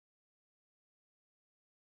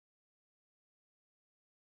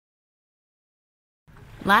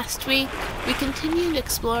Last week, we continued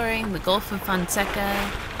exploring the Gulf of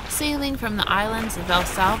Fonseca, sailing from the islands of El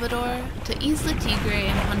Salvador to Isla Tigre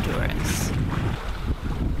in Honduras.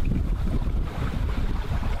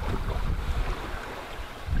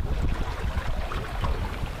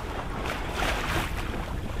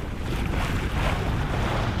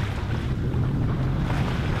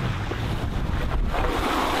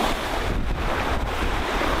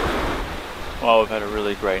 Well, we've had a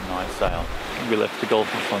really great night's sail. We left the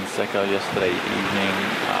Gulf of Fonseca yesterday evening.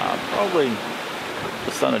 Probably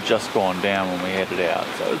the sun had just gone down when we headed out,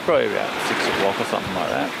 so it was probably about 6 o'clock or something like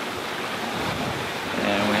that.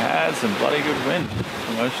 And we had some bloody good wind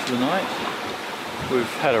for most of the night.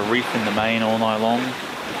 We've had a reef in the main all night long.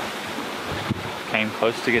 Came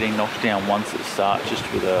close to getting knocked down once at the start, just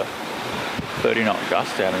with a 30-knot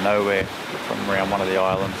gust out of nowhere from around one of the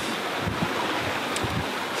islands.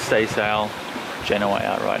 Stay sail, Genoa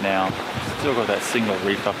out right now. Still got that single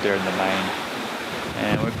reef up there in the main.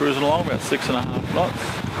 And we're cruising along about 6.5 knots.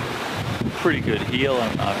 Pretty good heel. I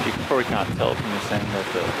don't know if you probably can't tell from the sand that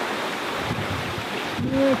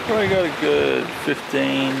probably got a good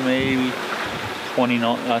 15, maybe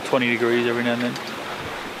 20 degrees every now and then.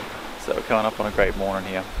 So we're coming up on a great morning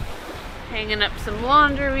here. Hanging up some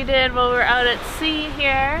laundry we did while we were out at sea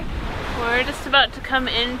here. We're just about to come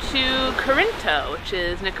into Corinto, which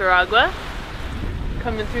is Nicaragua.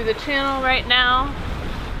 Coming through the channel right now.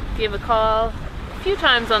 Gave a call a few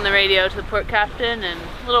times on the radio to the port captain, and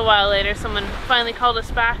a little while later someone finally called us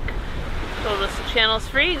back, told us the channel's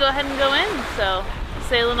free, go ahead and go in. So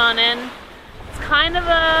sailing on in. It's kind of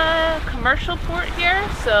a commercial port here,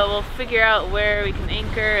 so we'll figure out where we can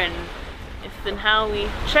anchor and if and how we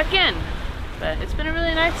check in. But it's been a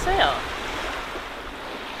really nice sail.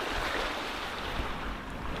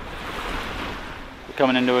 We're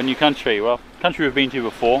coming into a new country. Well, country we've been to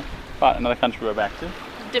before, but another country we're back to.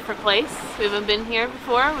 Different place. We haven't been here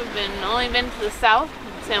before. We've only been to the south,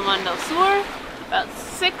 San Juan del Sur, about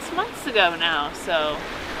 6 months ago now. So,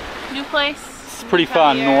 new place. It's pretty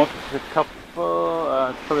far north. A couple,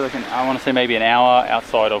 probably like I want to say maybe an hour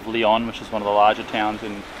outside of Leon, which is one of the larger towns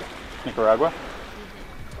in Nicaragua.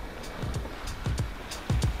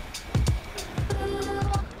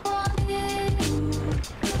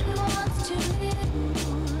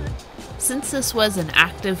 Since this was an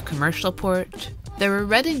active commercial port, there were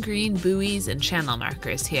red and green buoys and channel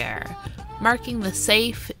markers here, marking the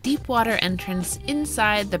safe, deep water entrance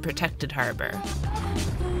inside the protected harbor.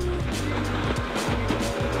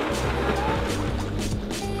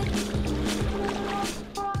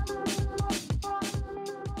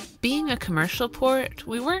 Being a commercial port,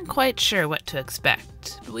 we weren't quite sure what to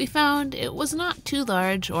expect, but we found it was not too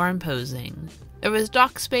large or imposing. There was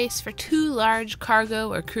dock space for 2 large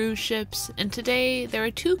cargo or cruise ships, and today there were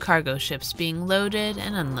 2 cargo ships being loaded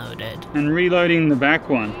and unloaded. And reloading the back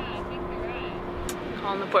one.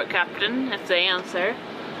 Calling the port captain if they answer.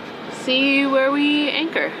 See where we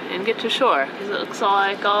anchor and get to shore, because it looks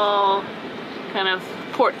like all kind of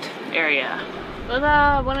port area.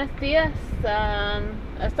 Hola, buenos días.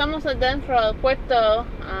 Estamos adentro del puerto.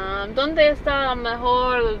 ¿Dónde está el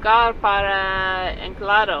mejor lugar para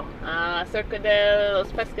anclado? ¿Cerca de los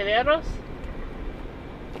pescaderos?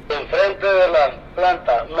 Enfrente de la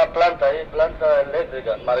planta, una planta ahí, planta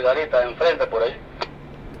eléctrica, Margarita, enfrente por ahí.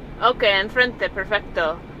 Ok, enfrente,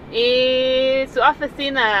 perfecto. ¿Y su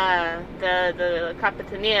oficina de la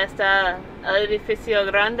capitanía está el edificio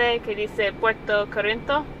grande que dice Puerto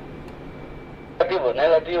Corinto?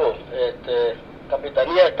 Negativo.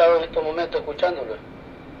 Capitanía estaba en este momento escuchándolo.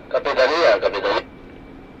 Capitanía.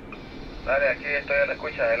 Dale, aquí estoy a la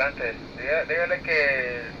escucha, adelante. Dígale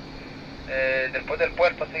que después del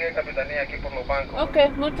puerto sigue capitanía aquí por los bancos.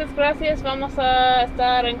 Ok, muchas gracias. Vamos a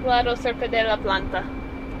estar anclados cerca de la planta.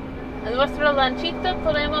 En nuestra lanchita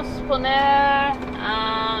podemos poner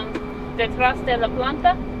detrás de la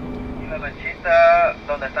planta. Y la lanchita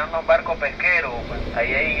donde están los barcos pesqueros, pues,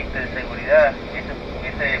 ahí hay seguridad.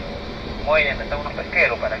 Ese muelle donde están unos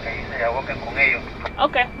pesqueros para que ahí se aboquen con ellos.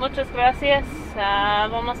 Ok, muchas gracias.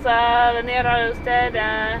 Vamos a venir a usted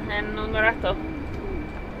en un rato.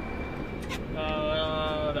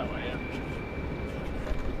 That way,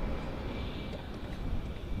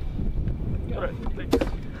 yeah. Alright, thanks.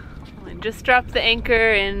 We just dropped the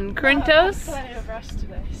anchor in Corintos. Plenty of rest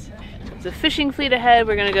today, so. There's a fishing fleet ahead.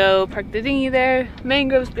 We're gonna go park the dinghy there.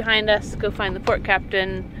 Mangroves behind us. Go find the port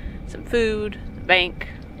captain, some food, the bank.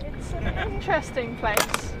 It's an interesting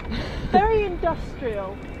place. Very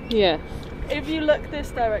industrial. Yes. If you look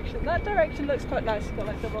this direction, that direction looks quite nice. It's got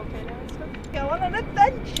like the volcano and stuff. Go on an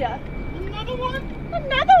adventure. Another one.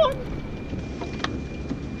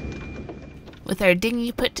 With our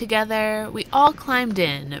dinghy put together, we all climbed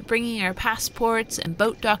in, bringing our passports and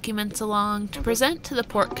boat documents along to present to the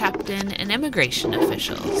port captain and immigration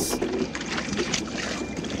officials.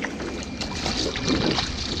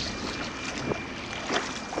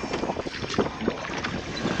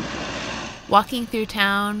 Walking through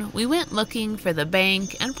town, we went looking for the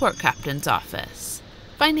bank and port captain's office,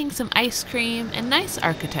 finding some ice cream and nice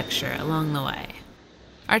architecture along the way.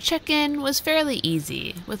 Our check-in was fairly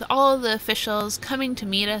easy, with all of the officials coming to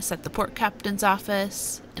meet us at the port captain's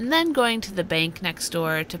office, and then going to the bank next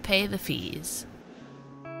door to pay the fees.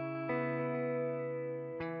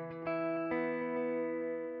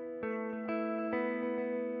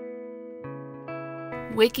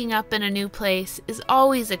 Waking up in a new place is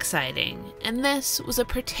always exciting, and this was a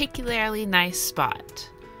particularly nice spot.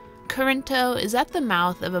 Corinto is at the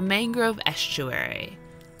mouth of a mangrove estuary,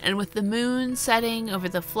 and with the moon setting over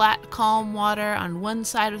the flat, calm water on one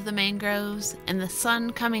side of the mangroves and the sun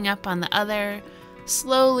coming up on the other,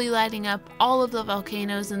 slowly lighting up all of the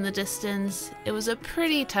volcanoes in the distance, it was a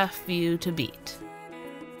pretty tough view to beat.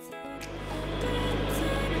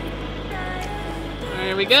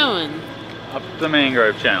 Where are we going? Up the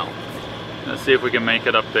mangrove channel. Let's see if we can make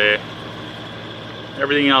it up there.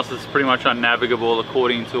 Everything else is pretty much unnavigable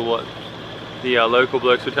according to what the local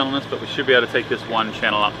blokes were telling us, but we should be able to take this one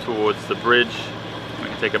channel up towards the bridge. We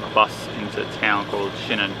can take a bus into a town called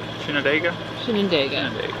Shenandoah.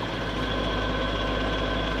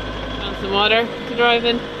 Found some water to drive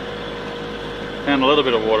in. Found a little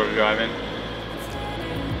bit of water to drive in.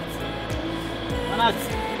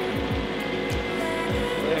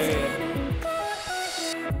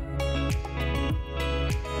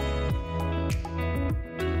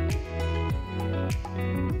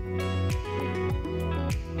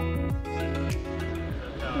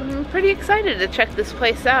 Pretty excited to check this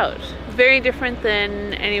place out. Very different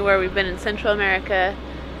than anywhere we've been in Central America.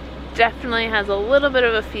 Definitely has a little bit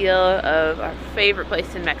of a feel of our favorite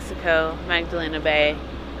place in Mexico, Magdalena Bay.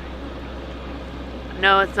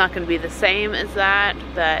 No, it's not going to be the same as that,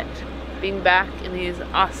 but being back in these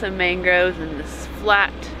awesome mangroves and this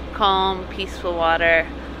flat, calm, peaceful water,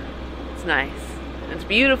 it's nice. It's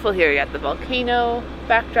beautiful here. You got the volcano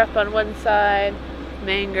backdrop on one side,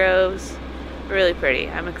 mangroves. Really pretty.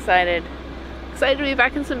 I'm excited to be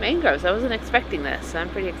back in some mangroves. I wasn't expecting this, so I'm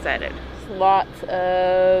pretty excited. Lots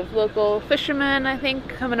of local fishermen, I think,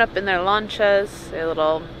 coming up in their lanchas, their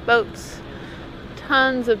little boats.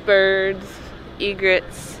 Tons of birds,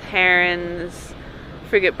 egrets, herons,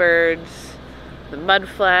 frigate birds, the mud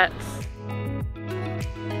flats.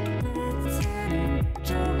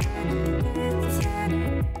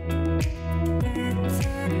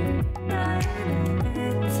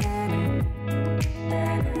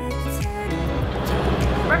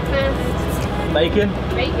 Breakfast. Bacon?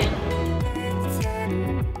 Bacon.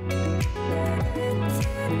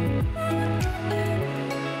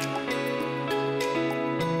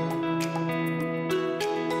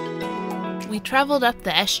 We traveled up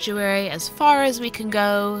the estuary as far as we can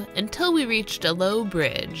go until we reached a low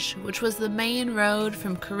bridge, which was the main road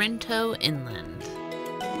from Corinto inland.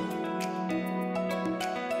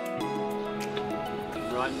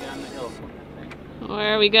 Riding down the hill.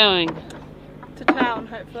 Where are we going? To town,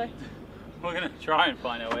 hopefully. We're going to try and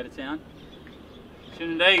find our way to town.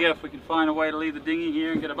 Shenandoah, if we can find a way to leave the dinghy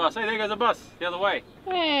here and get a bus. Hey, there goes a bus, the other way.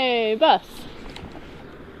 Hey, bus.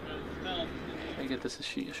 I get this,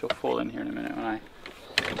 she'll fall in here in a minute when I...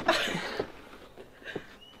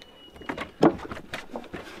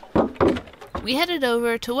 We headed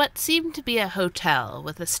over to what seemed to be a hotel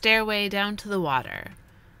with a stairway down to the water.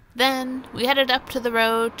 Then we headed up to the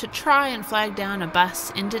road to try and flag down a bus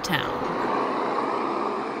into town.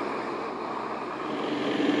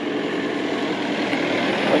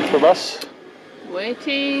 Wait for bus.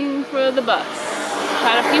 Waiting for the bus.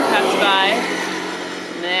 Had a few pass by,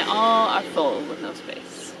 and they all are full with no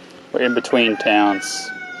space. We're in between towns.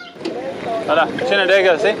 Hola,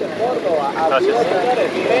 Shenandoah, ¿sí? Gracias.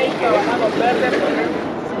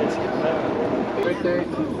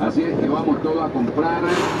 Así es que vamos todos a comprar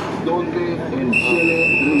donde el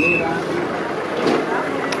Chile Rivera.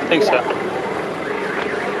 Think so.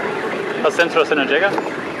 El centro Shenandoah?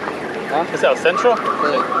 Is that el centro?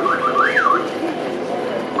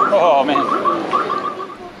 Oh man.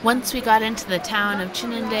 Once we got into the town of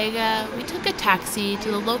Shenandoah, we took a taxi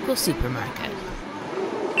to the local supermarket.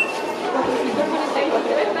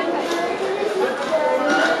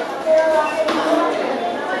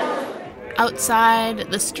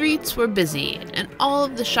 Outside, the streets were busy, and all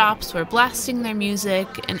of the shops were blasting their music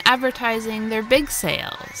and advertising their big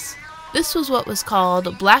sales. This was what was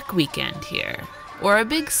called Black Weekend here, or a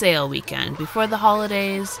big sale weekend before the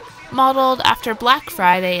holidays, modeled after Black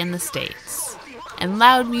Friday in the States. And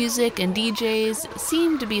loud music and DJs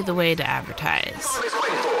seem to be the way to advertise.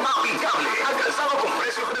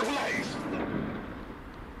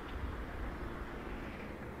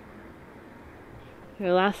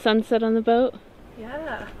 Your last sunset on the boat?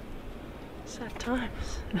 Yeah. Sad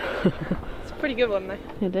times. It's a pretty good one though.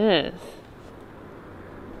 It is.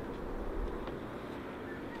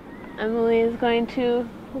 Emily is going to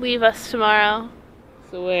leave us tomorrow.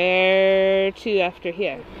 So where to after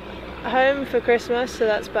here? Home for Christmas, so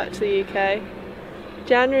that's back to the UK.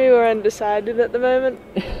 January we're undecided at the moment,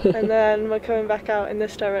 and then we're coming back out in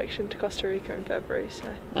this direction to Costa Rica in February,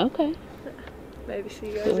 so Okay. maybe see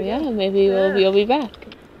you guys So again. yeah, maybe you'll be back.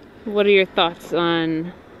 What are your thoughts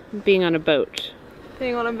on being on a boat?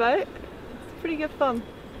 Being on a boat, it's pretty good fun.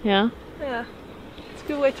 Yeah? Yeah, it's a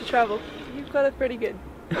good way to travel. You've got it pretty good,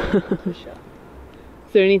 for sure.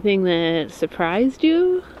 Is there anything that surprised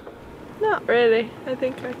you? Not really. I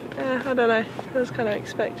think I don't know. I was kind of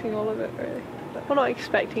expecting all of it, really. Well, not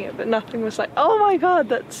expecting it, but nothing was like, oh my god,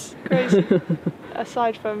 that's crazy.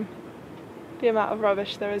 Aside from the amount of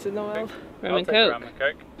rubbish there is in the world. Rum and Coke. Rum and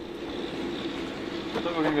Coke. I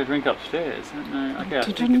thought we were going to go drink upstairs. No, okay, I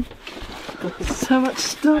think So much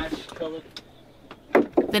stuff.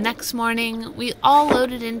 The next morning, we all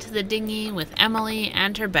loaded into the dinghy with Emily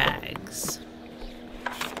and her bags.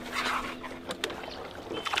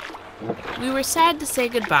 We were sad to say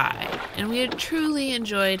goodbye, and we had truly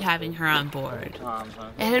enjoyed having her on board.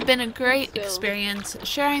 It had been a great experience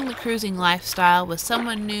sharing the cruising lifestyle with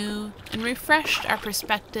someone new and refreshed our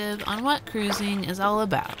perspective on what cruising is all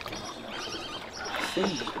about. I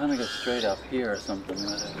think you kind of go straight up here or something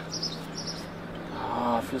like that.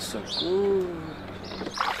 Oh, it feels so good.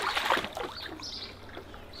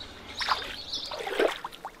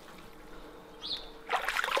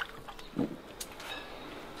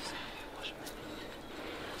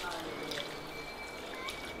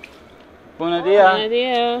 Buenos dias. Good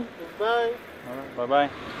idea. Bye. Bye bye.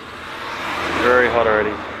 Very hot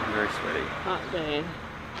already. Very sweaty. Hot day.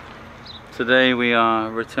 Today we are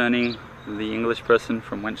returning the English person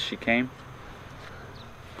from whence she came.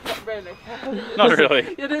 Not really. Not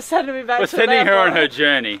really. You're just sending me back We're to sending her on her airport,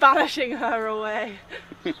 journey. banishing her away.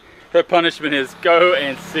 Her punishment is go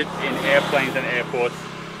and sit in airplanes and airports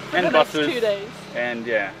and the next buses 2 days. and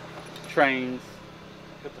yeah, trains.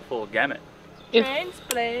 Got the full gamut. If- Trains,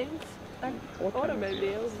 planes, and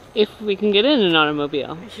automobiles. If we can get in an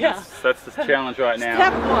automobile. Yeah. That's the challenge right now.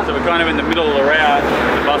 Step one. So we're kind of in the middle of the route.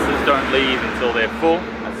 The buses don't leave until they're full.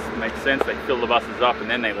 That makes sense. They fill the buses up and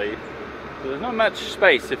then they leave. So there's not much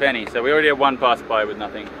space, if any. So we already have one pass by with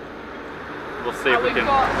nothing. We'll see if And we we've can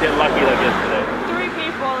got get lucky like yesterday. 3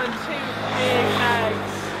 people and 2 big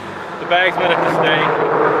bags. The bags might have to stay.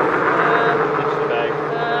 Ditch the bag.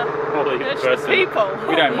 Or leave the Ditch the person. people.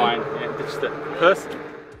 We don't mind. Yeah, ditch the person.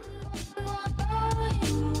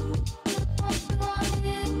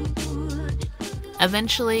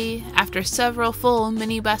 Eventually, after several full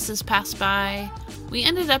minibuses passed by, we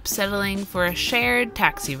ended up settling for a shared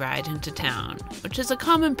taxi ride into town, which is a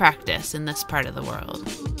common practice in this part of the world.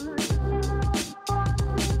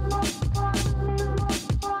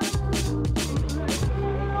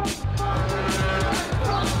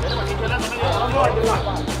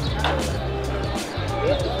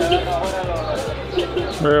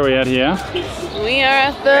 Where are we at here? We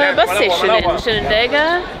are at the bus station in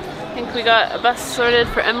Shenandoah. I think we got a bus sorted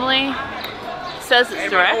for Emily. It says it's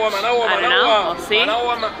direct. I don't know. We'll see.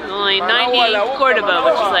 It's only 90 Cordoba,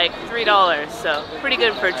 which is like $3, so pretty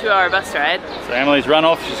good for a 2-hour bus ride. So Emily's run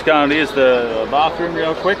off. She's going to use the bathroom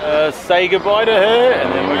real quick. Say goodbye to her,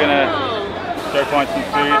 and then we're gonna go find some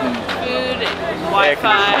food and Food,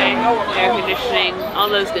 Wi-Fi, air conditioning, all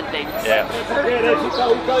those good things. yeah.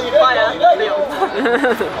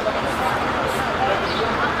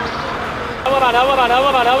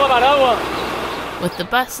 With the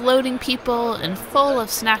bus loading people and full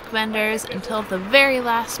of snack vendors until the very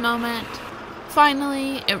last moment,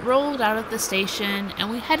 finally it rolled out of the station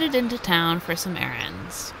and we headed into town for some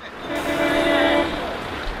errands.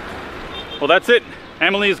 Well, that's it.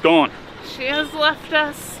 Emily is gone. She has left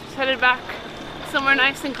us, headed back somewhere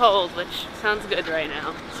nice and cold, which sounds good right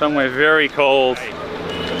now. Somewhere very cold.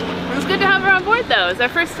 It was good to have her on board though. It's our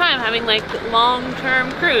first time having like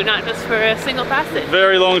long-term crew, not just for a single passage.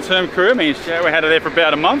 Very long-term crew. I mean, we had her there for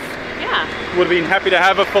about a month. Yeah. Would have been happy to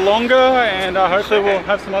have her for longer, and hopefully we'll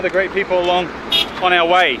have some other great people along on our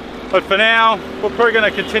way. But for now, we're probably going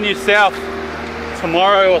to continue south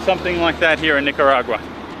tomorrow or something like that here in Nicaragua.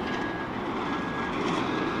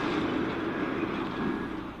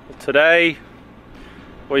 Today,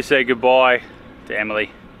 we say goodbye to Emily.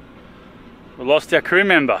 We lost our crew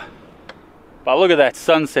member. But look at that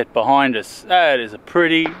sunset behind us. That is a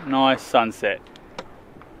pretty nice sunset.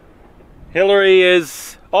 Hillary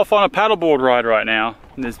is off on a paddleboard ride right now.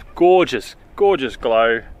 And there's gorgeous, gorgeous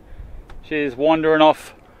glow. She's wandering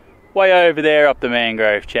off way over there up the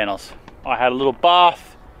mangrove channels. I had a little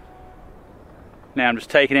bath. Now I'm just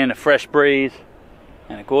taking in a fresh breeze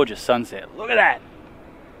and a gorgeous sunset. Look at that.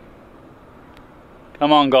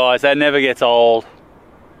 Come on guys, that never gets old.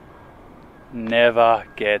 Never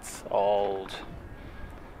gets old.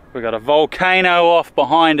 We've got a volcano off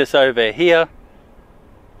behind us over here.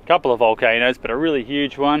 A couple of volcanoes, but a really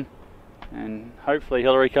huge one. And hopefully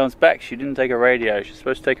Hillary comes back. She didn't take a radio. She's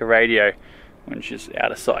supposed to take a radio when she's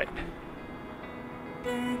out of sight.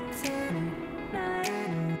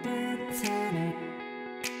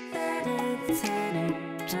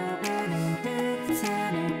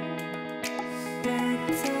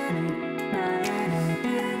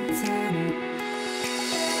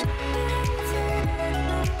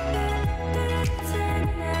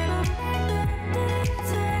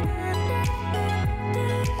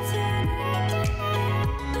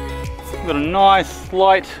 We've got a nice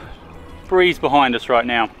light breeze behind us right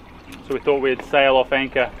now, so we thought we'd sail off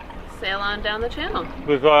anchor. Sail on down the channel.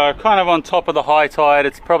 We're kind of on top of the high tide.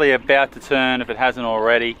 It's probably about to turn if it hasn't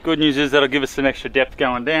already. Good news is that'll give us some extra depth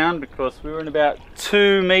going down, because we were in about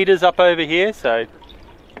 2 meters up over here, so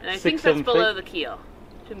and I think that's below the keel.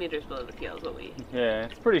 2 meters below the keel is what we... Yeah,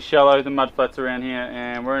 it's pretty shallow, the mud flats around here,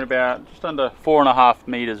 and we're in about just under 4.5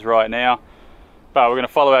 meters right now. But we're going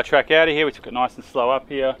to follow our track out of here. We took it nice and slow up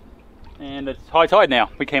here. And it's high tide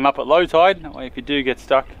now. We came up at low tide. That way if you do get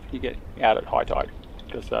stuck, you get out at high tide.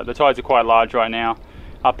 Because the tides are quite large right now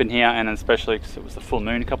up in here, and especially because it was the full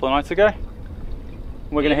moon a couple of nights ago.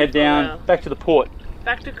 We're going to head down back to the port.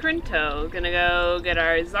 Back to Corinto. We're going to go get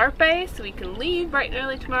our zarpe so we can leave bright and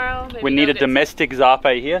early tomorrow. Maybe we need a domestic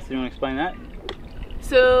zarpe here, so do you want to explain that?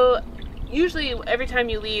 So usually every time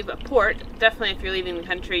you leave a port, definitely if you're leaving the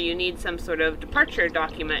country, you need some sort of departure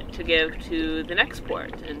document to give to the next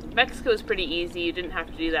port. And Mexico is pretty easy. You didn't have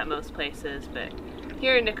to do that most places, but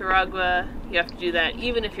here in Nicaragua, you have to do that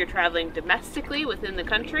even if you're traveling domestically within the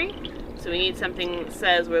country. So we need something that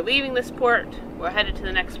says we're leaving this port, we're headed to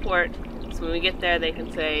the next port. So when we get there, they can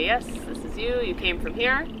say, yes, this is you, you came from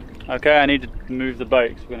here. Okay, I need to move the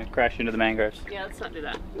boat because we're going to crash into the mangroves. Yeah, let's not do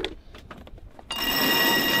that.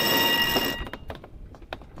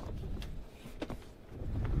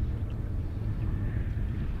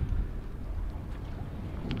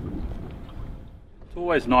 It's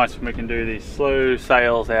always nice when we can do these slow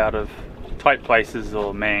sails out of tight places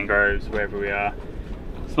or mangroves, wherever we are.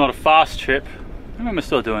 It's not a fast trip. I mean, we're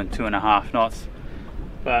still doing 2.5 knots,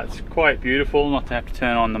 but it's quite beautiful not to have to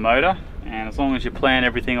turn on the motor. And as long as you plan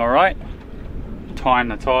everything all right, time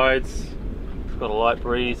the tides. It's got a light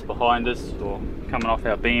breeze behind us, or coming off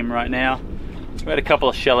our beam right now. We had a couple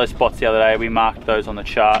of shallow spots the other day. We marked those on the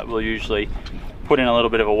chart. We'll usually put in a little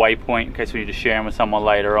bit of a waypoint in case we need to share them with someone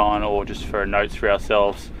later on, or just for notes for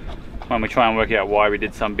ourselves. When we try and work out why we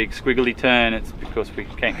did some big squiggly turn, it's because we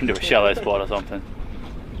came into a shallow spot or something.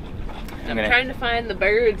 I'm trying to find the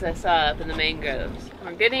birds I saw up in the mangroves.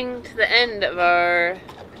 We're getting to the end of our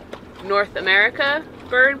North America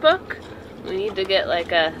bird book. We need to get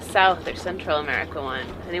like a South or Central America one.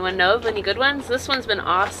 Anyone know of any good ones? This one's been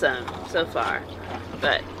awesome so far,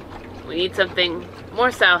 but we need something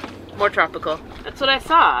more south, more tropical. That's what I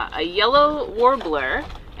saw, a yellow warbler,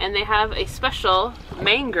 and they have a special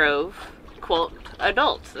mangrove, quote,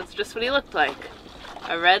 adult. That's just what he looked like.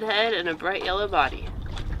 A red head and a bright yellow body.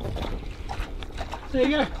 There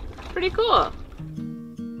you go. Pretty cool.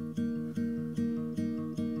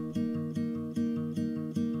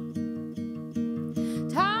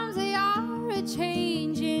 Times they are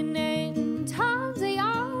a-changing and times they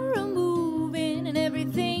are a-moving, and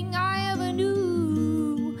everything I ever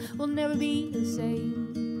knew will never be the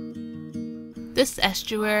same. This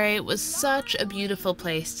estuary was such a beautiful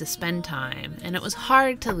place to spend time, and it was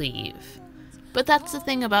hard to leave. But that's the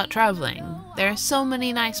thing about traveling. There are so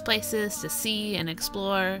many nice places to see and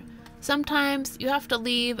explore. Sometimes you have to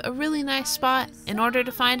leave a really nice spot in order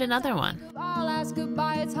to find another one. I'll ask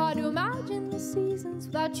goodbye, it's hard to imagine the seasons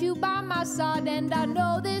without you by my side, and I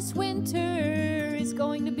know this winter is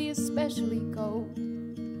going to be especially cold.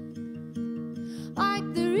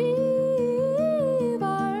 Like the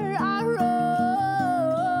river I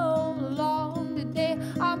roll along today,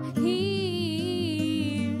 I'm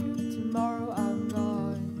here, tomorrow I'm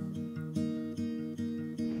gone.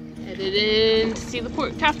 Headed in to see the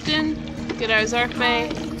port captain, get our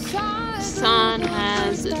zarpe. sun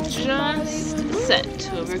has just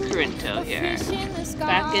set over Corinto here.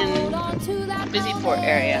 Back in busy port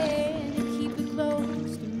area.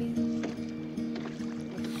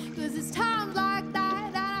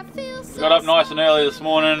 Got up nice and early this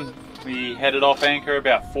morning. We headed off anchor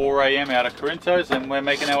about 4 AM out of Corinto's and we're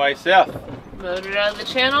making our way south. Motored out of the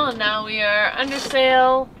channel and now we are under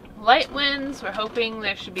sail, light winds. We're hoping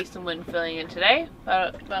there should be some wind filling in today,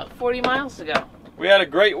 about 40 miles to go. We had a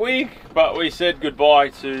great week, but we said goodbye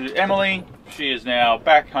to Emily. She is now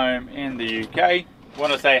back home in the UK.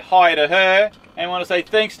 Want to say hi to her and want to say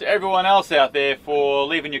thanks to everyone else out there for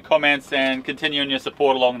leaving your comments and continuing your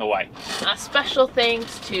support along the way. A special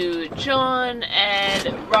thanks to John,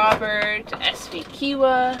 Ed, Robert, SV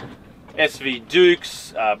Kiwa, SV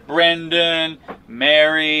Dukes, Brendan,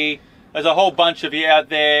 Mary. There's a whole bunch of you out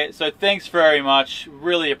there, so thanks very much.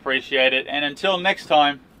 Really appreciate it. And until next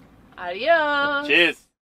time, adios. Cheers.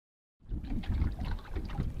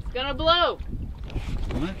 It's gonna blow.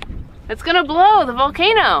 What? It's gonna blow, the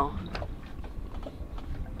volcano.